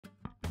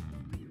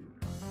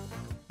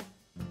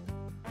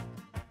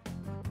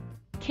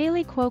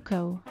Kaley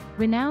Cuoco,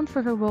 renowned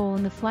for her role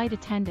in The Flight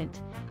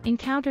Attendant,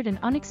 encountered an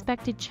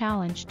unexpected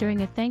challenge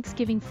during a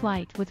Thanksgiving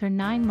flight with her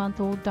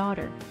 9-month-old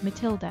daughter,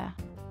 Matilda.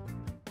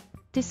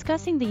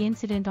 Discussing the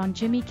incident on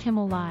Jimmy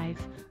Kimmel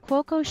Live,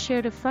 Cuoco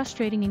shared a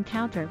frustrating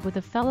encounter with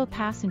a fellow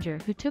passenger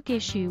who took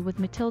issue with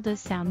Matilda's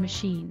sound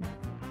machine.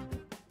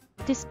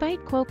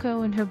 Despite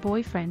Cuoco and her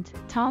boyfriend,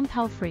 Tom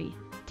Pelphrey,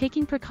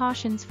 taking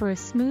precautions for a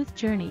smooth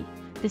journey,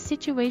 the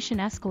situation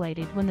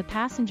escalated when the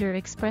passenger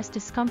expressed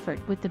discomfort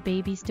with the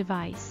baby's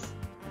device.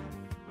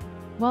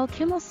 While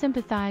Kimmel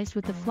sympathized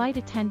with the flight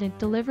attendant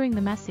delivering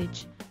the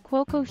message,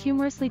 Cuoco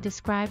humorously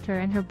described her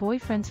and her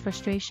boyfriend's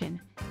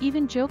frustration,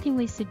 even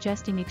jokingly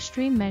suggesting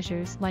extreme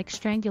measures like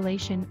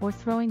strangulation or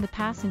throwing the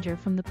passenger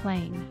from the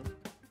plane.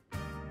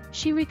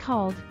 She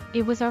recalled,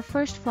 "It was our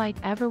first flight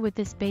ever with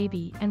this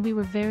baby and we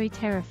were very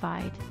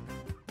terrified.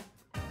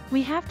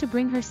 We have to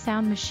bring her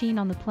sound machine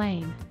on the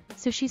plane,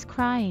 so she's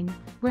crying.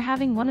 We're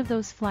having one of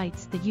those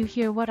flights that you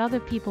hear what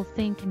other people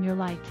think and you're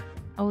like,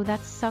 oh,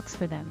 that sucks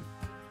for them."